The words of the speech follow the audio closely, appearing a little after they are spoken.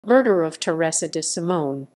Murder of Teresa De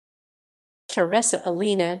Simone. Teresa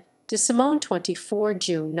Elena De Simone, 24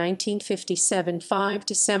 June 1957 – 5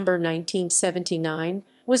 December 1979,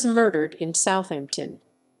 was murdered in Southampton,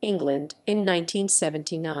 England, in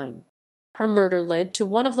 1979. Her murder led to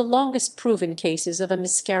one of the longest proven cases of a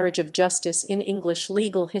miscarriage of justice in English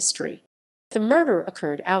legal history. The murder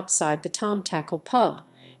occurred outside the Tom Tackle pub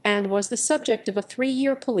and was the subject of a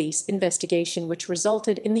 3-year police investigation which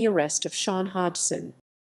resulted in the arrest of Sean Hodgson.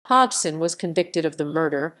 Hodgson was convicted of the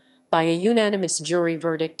murder by a unanimous jury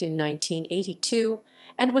verdict in 1982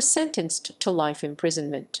 and was sentenced to life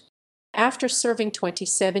imprisonment. After serving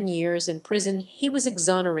 27 years in prison, he was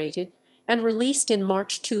exonerated and released in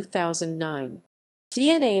March 2009.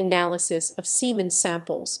 DNA analysis of semen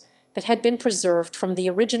samples that had been preserved from the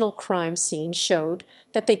original crime scene showed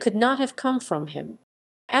that they could not have come from him.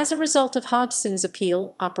 As a result of Hodgson's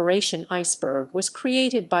appeal, Operation Iceberg was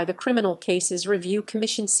created by the Criminal Cases Review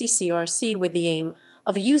Commission (CCRC) with the aim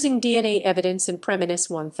of using DNA evidence in premise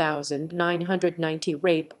 1,990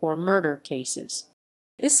 rape or murder cases.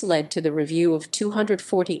 This led to the review of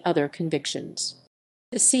 240 other convictions.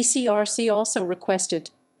 The CCRC also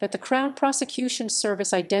requested that the Crown Prosecution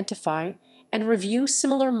Service identify and review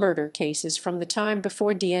similar murder cases from the time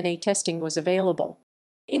before DNA testing was available.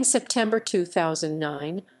 In September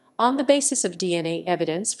 2009, on the basis of DNA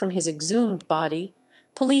evidence from his exhumed body,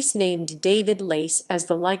 police named David Lace as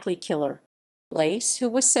the likely killer. Lace, who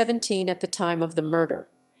was 17 at the time of the murder,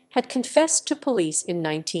 had confessed to police in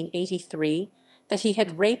 1983 that he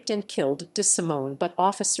had raped and killed De Simone, but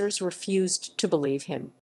officers refused to believe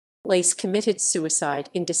him. Lace committed suicide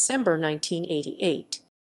in December 1988.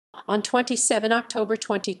 On 27 October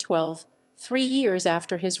 2012, 3 years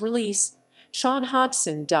after his release, Sean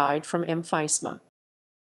Hodgson died from emphysema.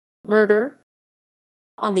 Murder.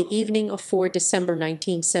 On the evening of 4 December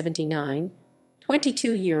 1979,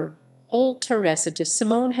 22-year-old Teresa De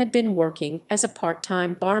Simone had been working as a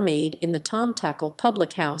part-time barmaid in the Tom Tackle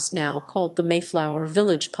public house, now called the Mayflower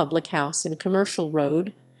Village Public House in Commercial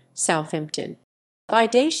Road, Southampton. By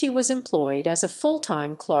day she was employed as a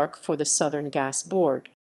full-time clerk for the Southern Gas Board.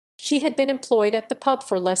 She had been employed at the pub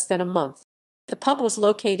for less than a month. The pub was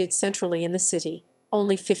located centrally in the city,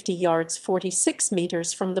 only 50 yards 46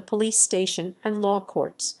 meters from the police station and law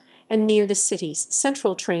courts, and near the city's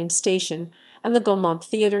central train station and the Gaumont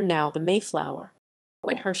Theatre, now the Mayflower.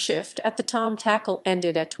 When her shift at the Tom Tackle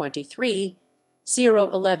ended at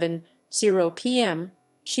 23:11 p.m.,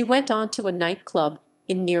 she went on to a nightclub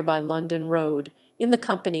in nearby London Road in the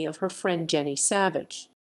company of her friend Jenny Savage.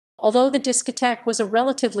 Although the discotheque was a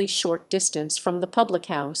relatively short distance from the public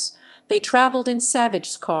house, they traveled in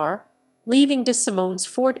Savage's car, leaving De Simone's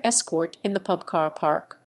Ford Escort in the pub car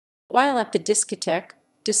park. While at the discotheque,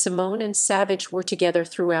 De Simone and Savage were together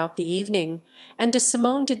throughout the evening, and De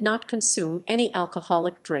Simone did not consume any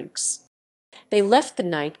alcoholic drinks. They left the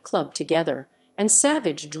nightclub together, and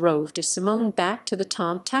Savage drove De Simone back to the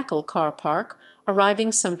Tom Tackle car park,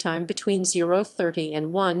 arriving sometime between 0:30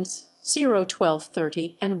 and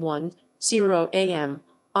 12:30 and 1:00 a.m.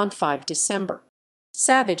 on 5 December.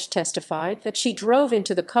 Savage testified that she drove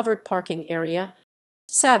into the covered parking area.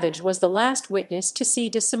 Savage was the last witness to see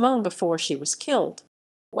De Simone before she was killed.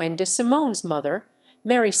 When De Simone's mother,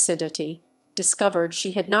 Mary Sidoti, discovered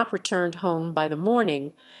she had not returned home by the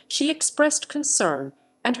morning, she expressed concern,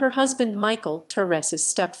 and her husband Michael, Teresa's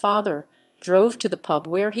stepfather, drove to the pub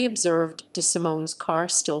where he observed De Simone's car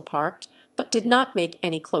still parked, but did not make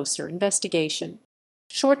any closer investigation.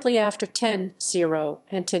 Shortly after 10:00,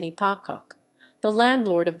 Anthony Pocock, the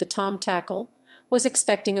landlord of the Tom Tackle, was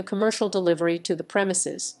expecting a commercial delivery to the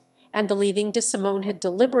premises, and believing De Simone had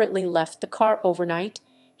deliberately left the car overnight,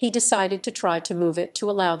 he decided to try to move it to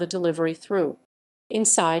allow the delivery through.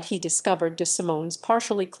 Inside, he discovered De Simone's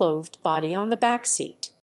partially clothed body on the back seat.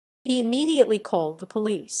 He immediately called the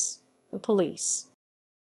police. Police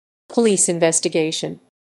investigation.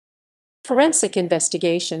 Forensic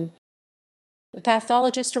investigation. The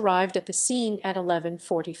pathologist arrived at the scene at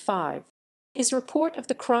 11:45. His report of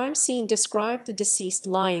the crime scene described the deceased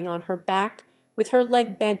lying on her back, with her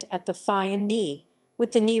leg bent at the thigh and knee,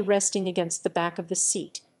 with the knee resting against the back of the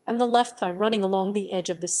seat, and the left thigh running along the edge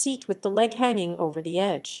of the seat with the leg hanging over the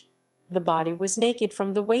edge. The body was naked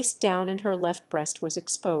from the waist down, and her left breast was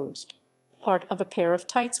exposed. Part of a pair of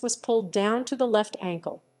tights was pulled down to the left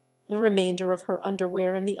ankle. The remainder of her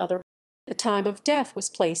underwear and the other. The time of death was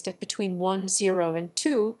placed at between 1:00 and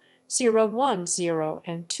 2:10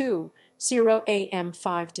 and 2:00 a.m.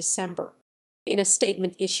 5 December. In a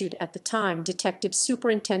statement issued at the time, Detective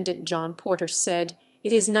Superintendent John Porter said,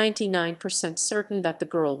 "It is 99% certain that the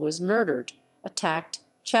girl was murdered, attacked,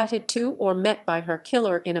 chatted to or met by her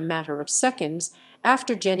killer in a matter of seconds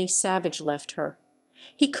after Jenny Savage left her.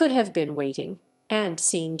 He could have been waiting and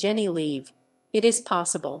seen Jenny leave. It is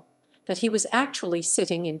possible that he was actually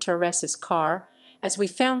sitting in Teresa's car, as we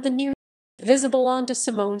found the near. Visible on De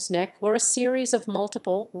Simone's neck were a series of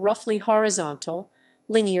multiple, roughly horizontal,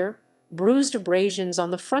 linear, bruised abrasions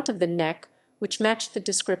on the front of the neck, which matched the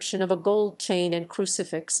description of a gold chain and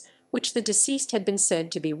crucifix which the deceased had been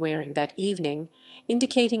said to be wearing that evening,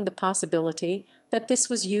 indicating the possibility that this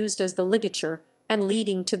was used as the ligature and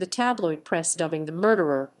leading to the tabloid press dubbing the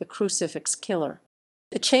murderer the Crucifix Killer.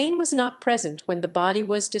 The chain was not present when the body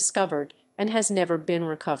was discovered and has never been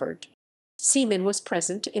recovered. Semen was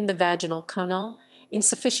present in the vaginal canal in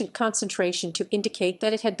sufficient concentration to indicate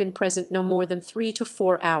that it had been present no more than 3 to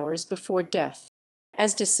 4 hours before death.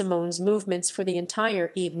 As De Simone's movements for the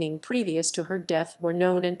entire evening previous to her death were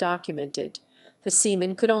known and documented, the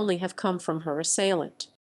semen could only have come from her assailant.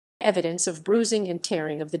 Evidence of bruising and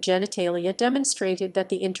tearing of the genitalia demonstrated that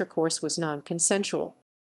the intercourse was non-consensual.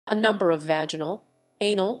 A number of vaginal,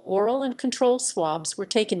 anal, oral, and control swabs were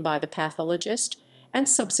taken by the pathologist, and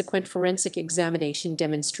subsequent forensic examination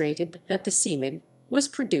demonstrated that the semen was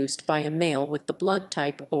produced by a male with the blood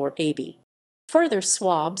type or AB. Further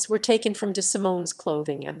swabs were taken from De Simone's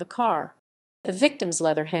clothing and the car. The victim's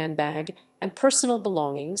leather handbag and personal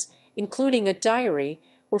belongings, including a diary,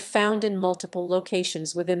 were found in multiple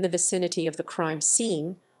locations within the vicinity of the crime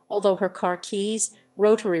scene, although her car keys,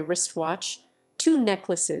 rotary wristwatch, 2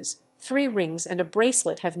 necklaces, 3 rings, and a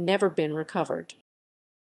bracelet have never been recovered.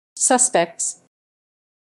 Suspects.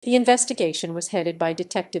 The investigation was headed by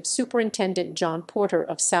Detective Superintendent John Porter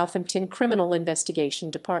of Southampton Criminal Investigation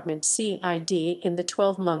Department (CID). In the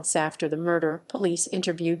 12 months after the murder, police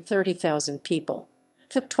interviewed 30,000 people,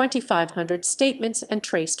 took 2,500 statements, and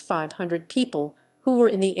traced 500 people who were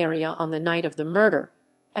in the area on the night of the murder.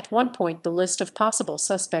 At one point, the list of possible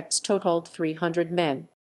suspects totaled 300 men.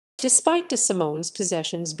 Despite De Simone's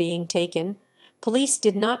possessions being taken, police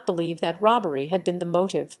did not believe that robbery had been the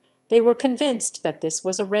motive. They were convinced that this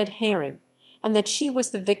was a red herring, and that she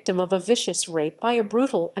was the victim of a vicious rape by a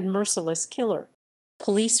brutal and merciless killer.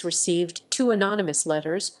 Police received 2 anonymous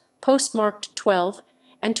letters, postmarked 12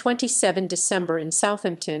 and 27 December in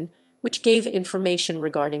Southampton, which gave information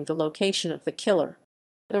regarding the location of the killer.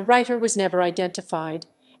 The writer was never identified,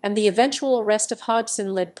 and the eventual arrest of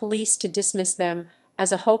Hodgson led police to dismiss them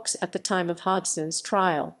as a hoax at the time of Hodgson's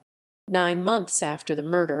trial. 9 months after the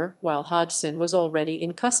murder, while Hodgson was already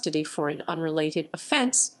in custody for an unrelated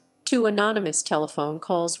offense, 2 anonymous telephone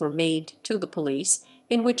calls were made to the police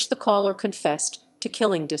in which the caller confessed to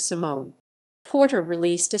killing De Simone. Porter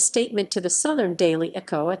released a statement to the Southern Daily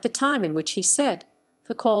Echo at the time in which he said,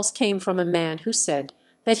 "The calls came from a man who said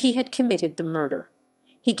that he had committed the murder.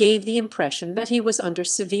 He gave the impression that he was under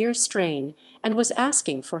severe strain and was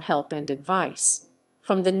asking for help and advice.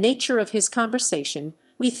 From the nature of his conversation,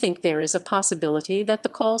 we think there is a possibility that the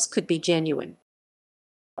calls could be genuine."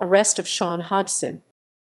 Arrest of Sean Hodgson.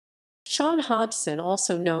 Sean Hodgson,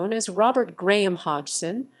 also known as Robert Graham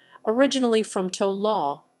Hodgson, originally from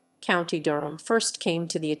Tolaw, County Durham, first came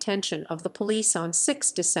to the attention of the police on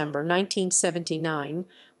 6 December 1979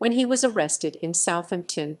 when he was arrested in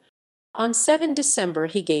Southampton. On 7 December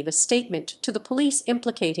he gave a statement to the police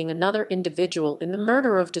implicating another individual in the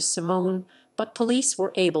murder of De Simone, but police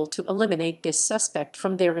were able to eliminate this suspect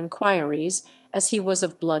from their inquiries as he was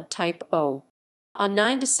of blood type O. On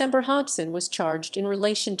 9 December Hodgson was charged in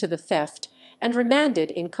relation to the theft and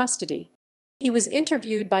remanded in custody. He was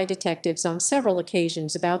interviewed by detectives on several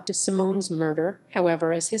occasions about De Simone's murder,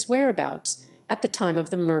 however, as his whereabouts at the time of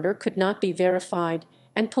the murder could not be verified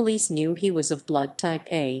and police knew he was of blood type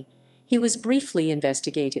A, he was briefly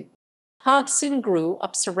investigated. Hodgson grew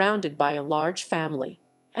up surrounded by a large family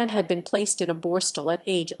and had been placed in a borstal at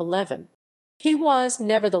age 11. He was,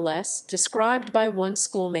 nevertheless, described by one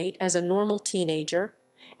schoolmate as a normal teenager,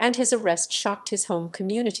 and his arrest shocked his home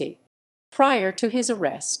community. Prior to his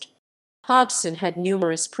arrest, Hodgson had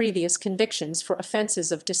numerous previous convictions for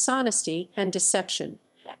offenses of dishonesty and deception,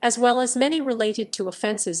 as well as many related to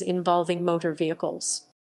offenses involving motor vehicles.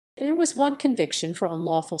 There was one conviction for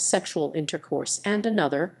unlawful sexual intercourse and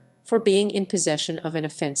another for being in possession of an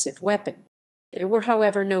offensive weapon. There were,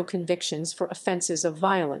 however, no convictions for offenses of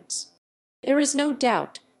violence. There is no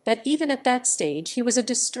doubt that even at that stage he was a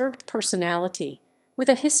disturbed personality with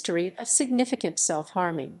a history of significant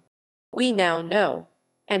self-harming. We now know,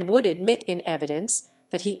 and would admit in evidence,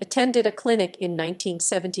 that he attended a clinic in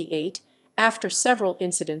 1978 after several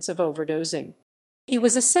incidents of overdosing. He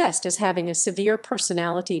was assessed as having a severe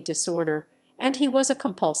personality disorder, and he was a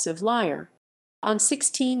compulsive liar. On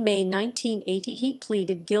 16 May 1980 he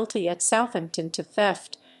pleaded guilty at Southampton to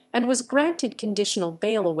theft and was granted conditional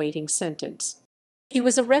bail awaiting sentence. He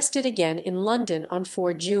was arrested again in London on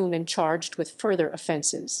 4 June and charged with further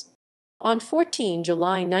offences. On 14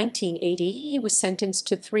 July 1980 he was sentenced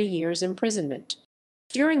to 3 years' imprisonment.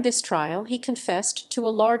 During this trial he confessed to a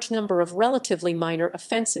large number of relatively minor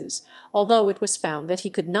offences, although it was found that he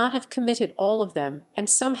could not have committed all of them and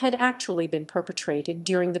some had actually been perpetrated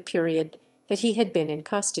during the period that he had been in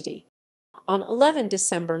custody. On 11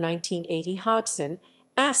 December 1980 Hodgson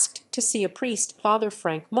asked to see a priest, Father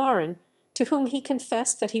Frank Moran, to whom he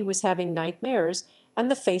confessed that he was having nightmares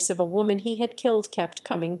and the face of a woman he had killed kept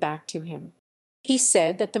coming back to him. He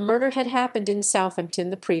said that the murder had happened in Southampton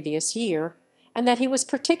the previous year, and that he was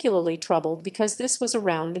particularly troubled because this was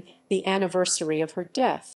around the anniversary of her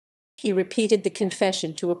death. He repeated the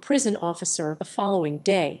confession to a prison officer the following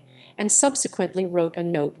day, and subsequently wrote a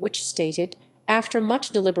note which stated, "After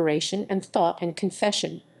much deliberation and thought and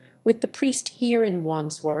confession, with the priest here in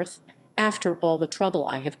Wandsworth, after all the trouble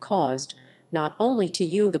I have caused, not only to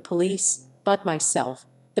you, the police, but myself,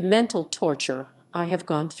 the mental torture I have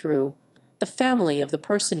gone through, the family of the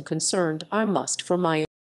person concerned, I must for my..."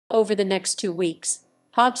 Over the next 2 weeks,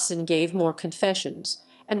 Hodgson gave more confessions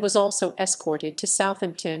and was also escorted to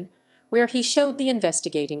Southampton, where he showed the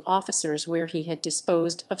investigating officers where he had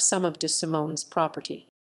disposed of some of De Simone's property.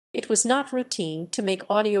 It was not routine to make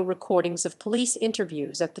audio recordings of police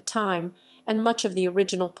interviews at the time, and much of the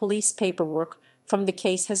original police paperwork from the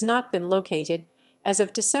case has not been located as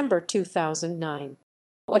of December 2009.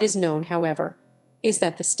 What is known, however, is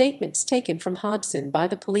that the statements taken from Hodgson by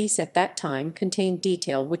the police at that time contained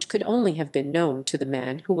detail which could only have been known to the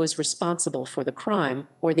man who was responsible for the crime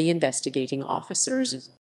or the investigating officers.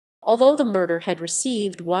 Although the murder had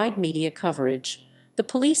received wide media coverage, the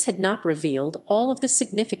police had not revealed all of the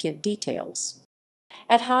significant details.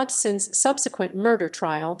 At Hodgson's subsequent murder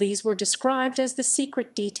trial, these were described as the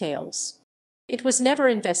secret details. It was never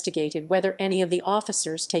investigated whether any of the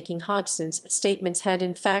officers taking Hodgson's statements had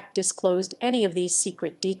in fact disclosed any of these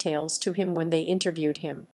secret details to him when they interviewed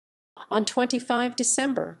him. On 25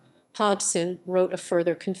 December, Hodgson wrote a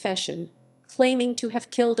further confession, claiming to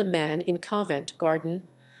have killed a man in Covent Garden,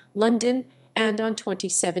 London, and on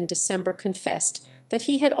 27 December confessed that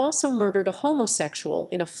he had also murdered a homosexual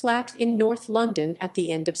in a flat in North London at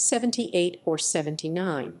the end of 78 or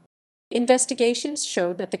 79. Investigations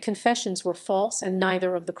showed that the confessions were false and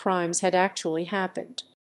neither of the crimes had actually happened.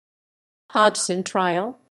 Hodgson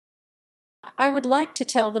trial. I would like to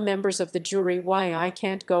tell the members of the jury why I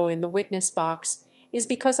can't go in the witness box is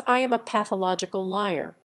because I am a pathological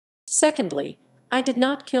liar. Secondly, I did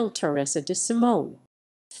not kill Teresa De Simone.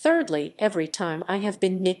 Thirdly, every time I have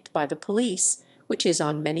been nicked by the police, which is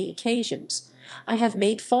on many occasions, I have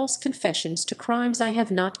made false confessions to crimes I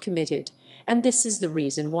have not committed, and this is the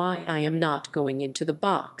reason why I am not going into the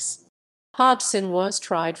box. Hodgson was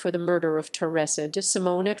tried for the murder of Teresa De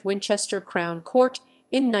Simone at Winchester Crown Court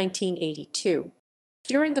in 1982.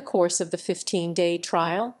 During the course of the 15-day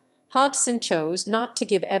trial, Hodgson chose not to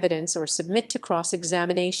give evidence or submit to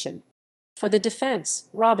cross-examination. For the defense,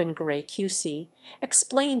 Robin Gray QC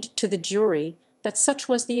explained to the jury that such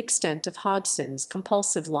was the extent of Hodgson's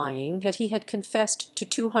compulsive lying that he had confessed to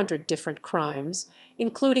 200 different crimes,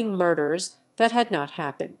 including murders that had not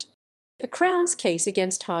happened. The Crown's case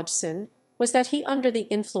against Hodgson was that he, under the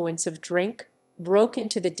influence of drink, broke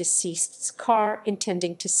into the deceased's car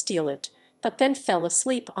intending to steal it, but then fell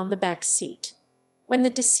asleep on the back seat. When the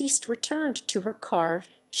deceased returned to her car,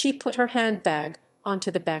 she put her handbag onto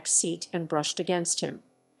the back seat and brushed against him.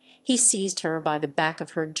 He seized her by the back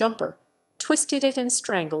of her jumper, twisted it and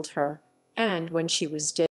strangled her, and when she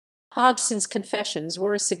was dead. Hodgson's confessions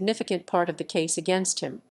were a significant part of the case against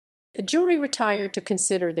him. The jury retired to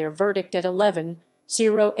consider their verdict at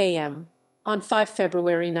 11:00 a.m. on 5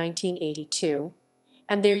 February 1982,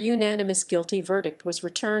 and their unanimous guilty verdict was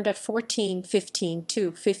returned at 14:15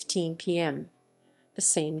 to 15 p.m. the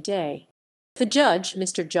same day. The judge,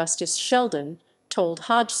 Mr. Justice Sheldon, told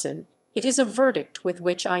Hodgson, "It is a verdict with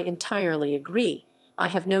which I entirely agree. I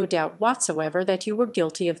have no doubt whatsoever that you were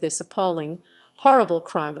guilty of this appalling, horrible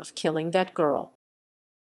crime of killing that girl."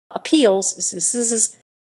 Appeals.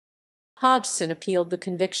 Hodgson appealed the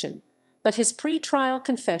conviction, but his pre-trial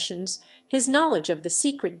confessions, his knowledge of the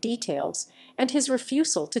secret details, and his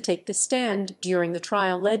refusal to take the stand during the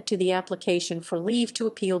trial led to the application for leave to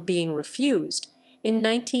appeal being refused. In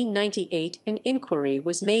 1998, an inquiry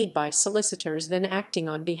was made by solicitors then acting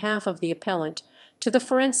on behalf of the appellant to the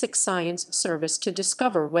Forensic Science Service to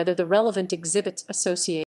discover whether the relevant exhibits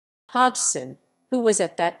associated Hodgson, who was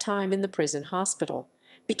at that time in the prison hospital,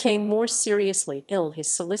 became more seriously ill. His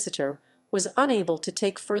solicitor was unable to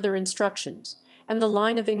take further instructions, and the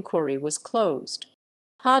line of inquiry was closed.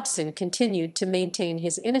 Hodgson continued to maintain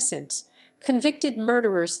his innocence. Convicted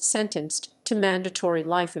murderers sentenced to mandatory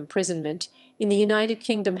life imprisonment in the United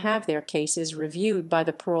Kingdom have their cases reviewed by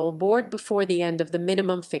the parole board before the end of the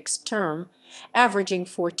minimum fixed term, averaging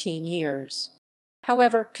 14 years.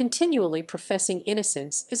 However, continually professing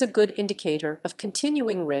innocence is a good indicator of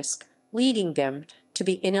continuing risk, leading them to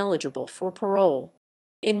be ineligible for parole.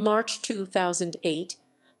 In March 2008,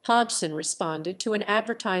 Hodgson responded to an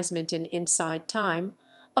advertisement in Inside Time,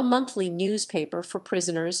 a monthly newspaper for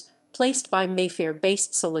prisoners placed by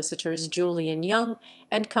Mayfair-based solicitors Julian Young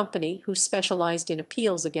and Company, who specialized in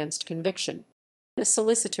appeals against conviction. The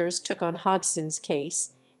solicitors took on Hodgson's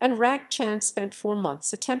case, and Chan spent 4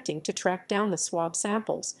 months attempting to track down the swab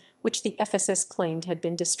samples, which the FSS claimed had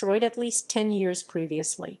been destroyed at least 10 years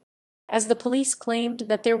previously. As the police claimed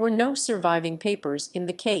that there were no surviving papers in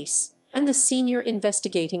the case, and the senior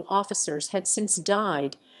investigating officers had since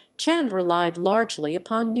died, Chan relied largely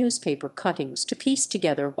upon newspaper cuttings to piece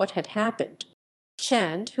together what had happened.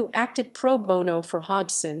 Chan, who acted pro bono for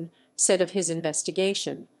Hodgson, said of his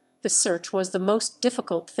investigation, "The search was the most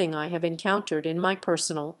difficult thing I have encountered in my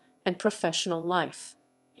personal and professional life.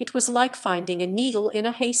 It was like finding a needle in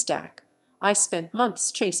a haystack. I spent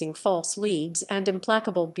months chasing false leads and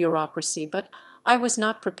implacable bureaucracy, but I was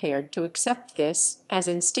not prepared to accept this, as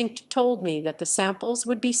instinct told me that the samples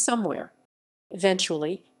would be somewhere."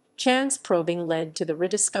 Eventually, Chan's probing led to the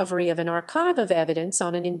rediscovery of an archive of evidence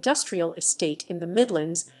on an industrial estate in the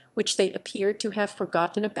Midlands, which they appeared to have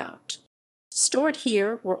forgotten about. Stored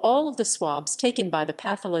here were all of the swabs taken by the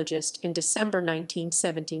pathologist in December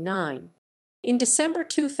 1979. In December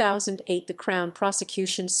 2008, the Crown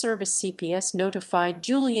Prosecution Service (CPS) notified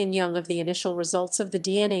Julian Young of the initial results of the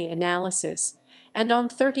DNA analysis, and on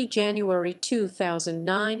 30 January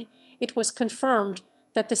 2009, it was confirmed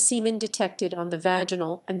that the semen detected on the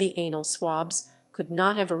vaginal and the anal swabs could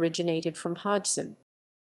not have originated from Hodgson.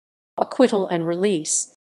 Acquittal and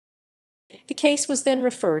release. The case was then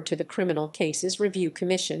referred to the Criminal Cases Review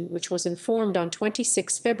Commission, which was informed on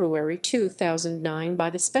 26 February 2009 by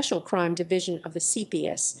the Special Crime Division of the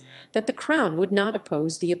CPS that the Crown would not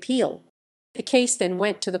oppose the appeal. The case then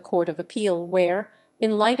went to the Court of Appeal where,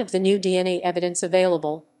 in light of the new DNA evidence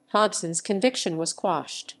available, Hodgson's conviction was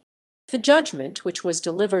quashed. The judgment, which was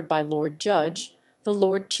delivered by Lord Judge, the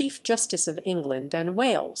Lord Chief Justice of England and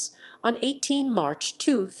Wales, on 18 March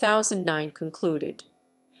 2009 concluded,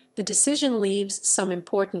 "The decision leaves some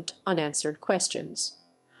important unanswered questions.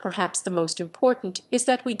 Perhaps the most important is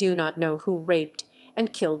that we do not know who raped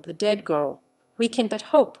and killed the dead girl. We can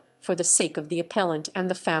but hope, for the sake of the appellant and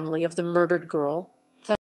the family of the murdered girl,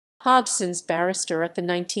 that." Hodgson's barrister at the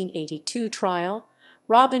 1982 trial,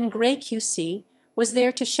 Robin Gray QC, was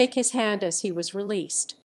there to shake his hand as he was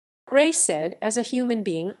released. Gray said, "As a human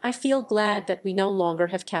being, I feel glad that we no longer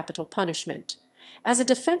have capital punishment. As a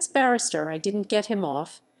defense barrister, I didn't get him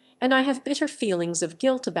off, and I have bitter feelings of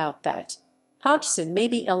guilt about that. Hodgson may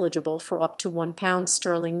be eligible for up to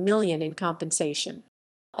 £1 million in compensation."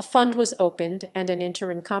 A fund was opened and an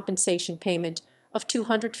interim compensation payment of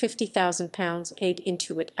 £250,000 paid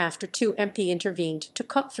into it after 2MP intervened to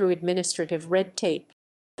cut through administrative red tape.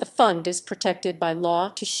 The fund is protected by law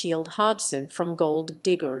to shield Hodgson from gold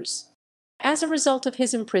diggers. As a result of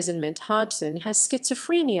his imprisonment, Hodgson has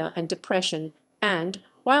schizophrenia and depression, and,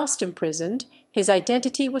 whilst imprisoned, his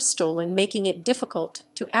identity was stolen, making it difficult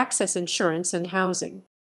to access insurance and housing.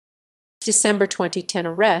 December 2010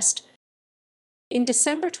 arrest. In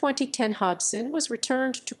December 2010, Hodgson was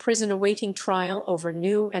returned to prison awaiting trial over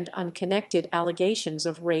new and unconnected allegations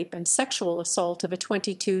of rape and sexual assault of a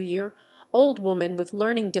 22-year-old woman with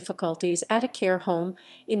learning difficulties at a care home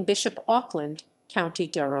in Bishop Auckland, County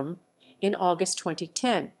Durham, in August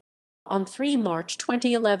 2010. On 3 March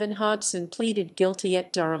 2011, Hodgson pleaded guilty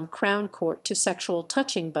at Durham Crown Court to sexual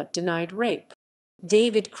touching but denied rape.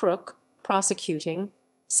 David Crook, prosecuting,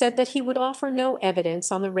 said that he would offer no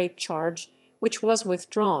evidence on the rape charge, which was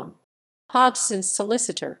withdrawn. Hodgson's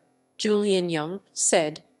solicitor, Julian Young,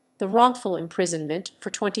 said, "The wrongful imprisonment for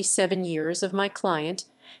 27 years of my client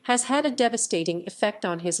has had a devastating effect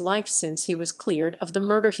on his life since he was cleared of the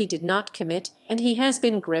murder he did not commit, and he has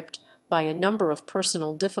been gripped by a number of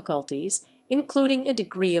personal difficulties, including a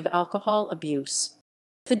degree of alcohol abuse."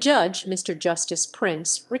 The judge, Mr. Justice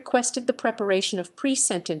Prince, requested the preparation of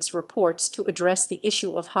pre-sentence reports to address the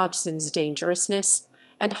issue of Hodgson's dangerousness,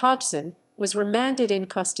 and Hodgson was remanded in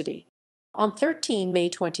custody. On 13 May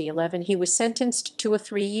 2011, he was sentenced to a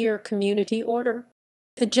 3-year community order.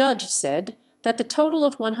 The judge said that the total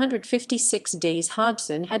of 156 days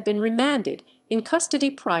Hodgson had been remanded in custody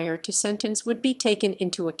prior to sentence would be taken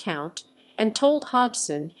into account, and told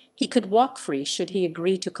Hodgson he could walk free should he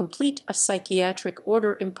agree to complete a psychiatric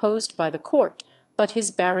order imposed by the court, but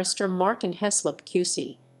his barrister Martin Heslop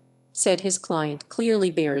QC said his client clearly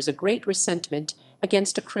bears a great resentment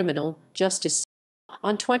against a criminal justice.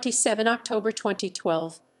 On 27 October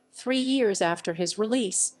 2012, 3 years after his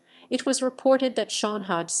release, it was reported that Sean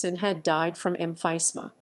Hodgson had died from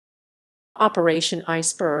emphysema. Operation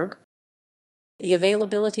Iceberg. The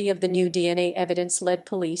availability of the new DNA evidence led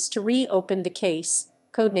police to reopen the case,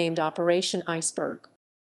 codenamed Operation Iceberg.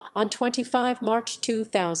 On 25 March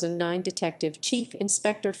 2009, Detective Chief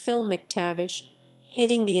Inspector Phil McTavish,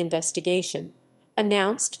 heading the investigation,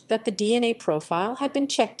 announced that the DNA profile had been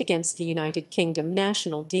checked against the United Kingdom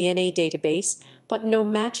National DNA Database, but no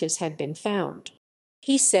matches had been found.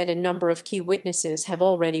 He said a number of key witnesses have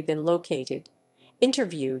already been located,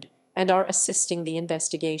 interviewed, and are assisting the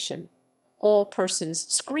investigation. All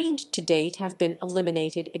persons screened to date have been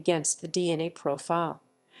eliminated against the DNA profile.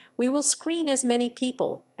 We will screen as many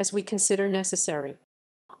people as we consider necessary.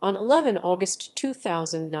 On 11 August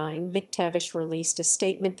 2009, McTavish released a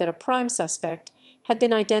statement that a prime suspect had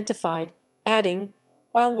been identified, adding,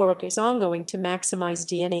 "While work is ongoing to maximize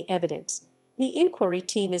DNA evidence, the inquiry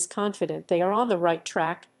team is confident they are on the right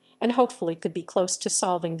track and hopefully could be close to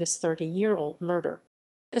solving this 30-year-old murder."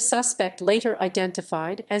 The suspect, later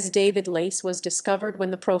identified as David Lace, was discovered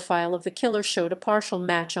when the profile of the killer showed a partial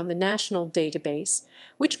match on the national database,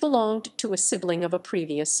 which belonged to a sibling of a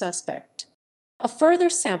previous suspect. A further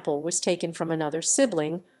sample was taken from another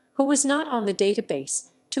sibling, who was not on the database,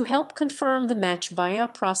 to help confirm the match via a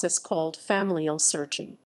process called familial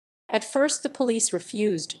searching. At first, the police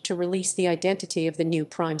refused to release the identity of the new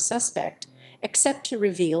prime suspect, except to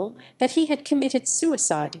reveal that he had committed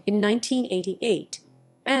suicide in 1988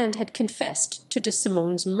 and had confessed to De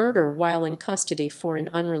Simone's murder while in custody for an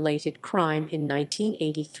unrelated crime in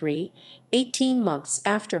 1983, 18 months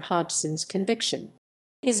after Hodgson's conviction.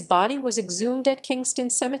 His body was exhumed at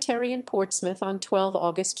Kingston Cemetery in Portsmouth on 12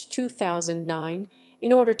 August 2009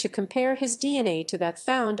 in order to compare his DNA to that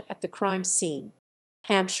found at the crime scene.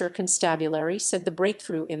 Hampshire Constabulary said the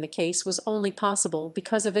breakthrough in the case was only possible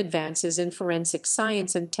because of advances in forensic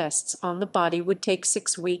science, and tests on the body would take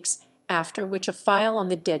 6 weeks, after which a file on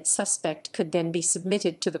the dead suspect could then be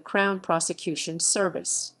submitted to the Crown Prosecution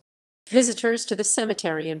Service. Visitors to the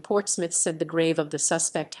cemetery in Portsmouth said the grave of the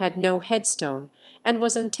suspect had no headstone and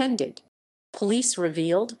was untended. Police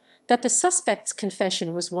revealed that the suspect's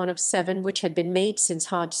confession was one of 7 which had been made since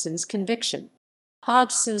Hodgson's conviction.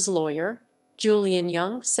 Hodgson's lawyer, Julian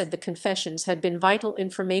Young, said the confessions had been vital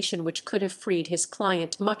information which could have freed his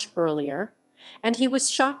client much earlier, and he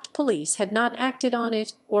was shocked police had not acted on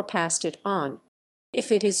it or passed it on.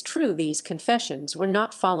 If it is true these confessions were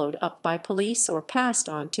not followed up by police or passed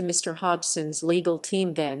on to Mr. Hodgson's legal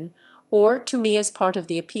team then, or to me as part of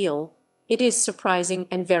the appeal, it is surprising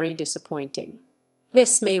and very disappointing.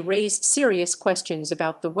 This may raise serious questions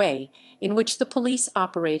about the way in which the police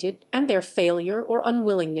operated and their failure or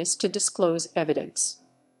unwillingness to disclose evidence.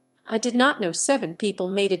 I did not know 7 people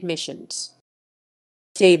made admissions.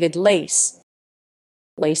 David Lace.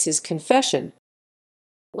 Lace's confession.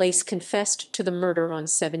 Lace confessed to the murder on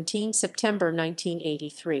 17 September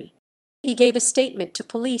 1983. He gave a statement to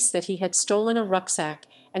police that he had stolen a rucksack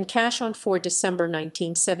and cash on 4 December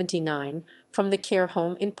 1979 from the care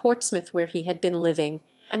home in Portsmouth where he had been living,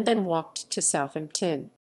 and then walked to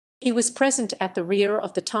Southampton. He was present at the rear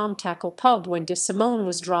of the Tom Tackle pub when De Simone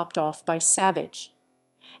was dropped off by Savage,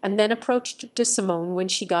 and then approached De Simone when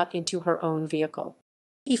she got into her own vehicle.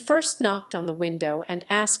 He first knocked on the window and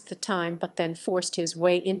asked the time, but then forced his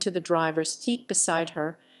way into the driver's seat beside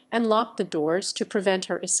her and locked the doors to prevent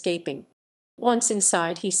her escaping. Once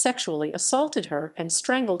inside, he sexually assaulted her and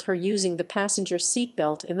strangled her using the passenger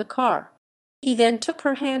seatbelt in the car. He then took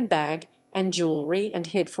her handbag and jewelry and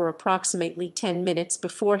hid for approximately 10 minutes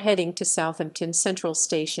before heading to Southampton Central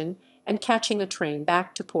Station and catching a train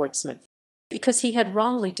back to Portsmouth. Because he had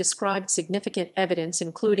wrongly described significant evidence,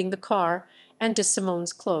 including the car and De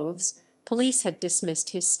Simone's clothes, police had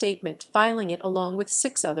dismissed his statement, filing it along with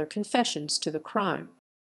 6 other confessions to the crime.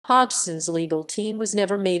 Hodgson's legal team was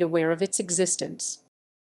never made aware of its existence.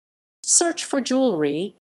 Search for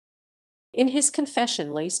jewelry. In his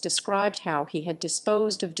confession, Lace described how he had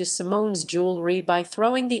disposed of De Simone's jewelry by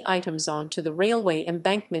throwing the items onto the railway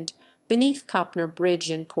embankment beneath Copner Bridge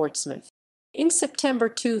in Portsmouth. In September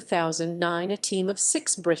 2009, a team of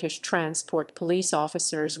 6 British Transport police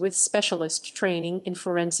officers with specialist training in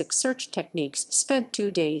forensic search techniques spent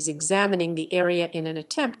 2 days examining the area in an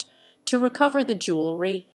attempt to recover the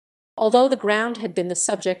jewelry. Although the ground had been the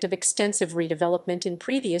subject of extensive redevelopment in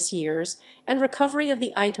previous years and recovery of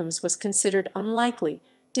the items was considered unlikely,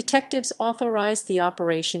 detectives authorized the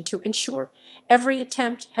operation to ensure every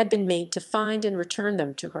attempt had been made to find and return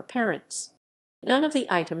them to her parents. None of the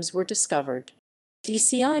items were discovered.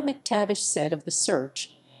 DCI McTavish said of the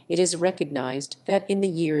search, "It is recognized that in the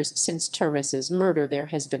years since Teresa's murder there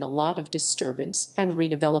has been a lot of disturbance and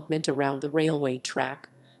redevelopment around the railway track,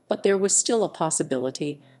 but there was still a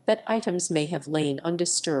possibility that items may have lain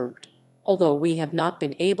undisturbed. Although we have not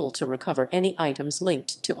been able to recover any items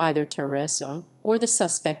linked to either Teresa or the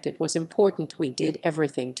suspect, it was important we did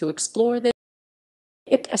everything to explore this."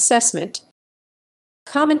 Assessment.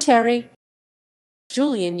 Commentary.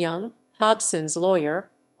 Julian Young, Hodgson's lawyer,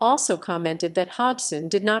 also commented that Hodgson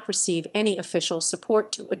did not receive any official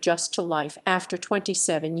support to adjust to life after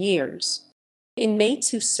 27 years. Inmates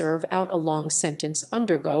who serve out a long sentence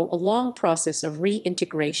undergo a long process of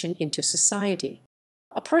reintegration into society.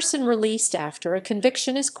 A person released after a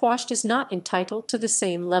conviction is quashed is not entitled to the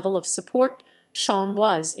same level of support. Sean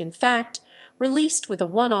was, in fact, released with a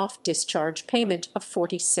one-off discharge payment of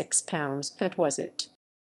 £46. That was it.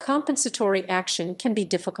 Compensatory action can be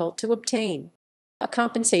difficult to obtain. A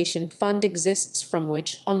compensation fund exists from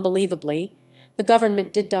which, unbelievably, the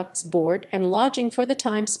government deducts board and lodging for the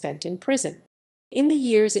time spent in prison. In the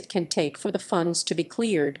years it can take for the funds to be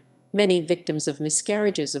cleared, many victims of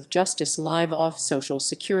miscarriages of justice live off Social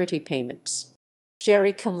Security payments.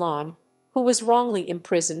 Jerry Callan, who was wrongly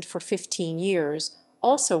imprisoned for 15 years,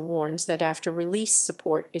 also warns that after release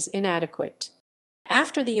support is inadequate.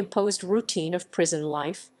 After the imposed routine of prison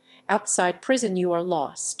life, outside prison you are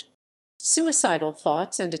lost. Suicidal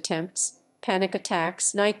thoughts and attempts, panic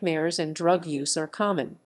attacks, nightmares, and drug use are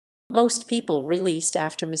common. Most people released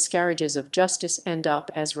after miscarriages of justice end up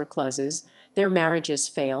as recluses, their marriages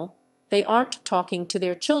fail, they aren't talking to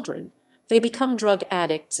their children, they become drug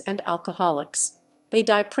addicts and alcoholics, they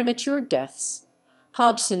die premature deaths.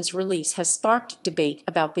 Hodgson's release has sparked debate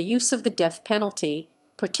about the use of the death penalty,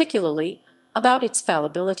 particularly about its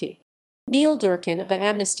fallibility. Neil Durkin of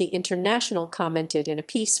Amnesty International commented in a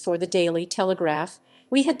piece for the Daily Telegraph,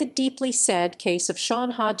 "We had the deeply sad case of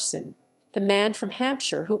Sean Hodgson, the man from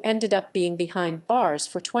Hampshire who ended up being behind bars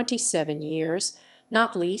for 27 years,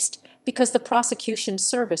 not least because the prosecution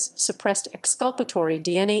service suppressed exculpatory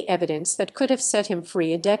DNA evidence that could have set him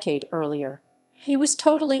free a decade earlier. He was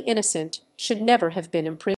totally innocent, should never have been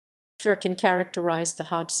imprisoned." Durkin characterized the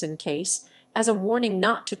Hodgson case as a warning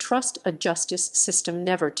not to trust a justice system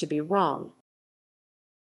never to be wrong.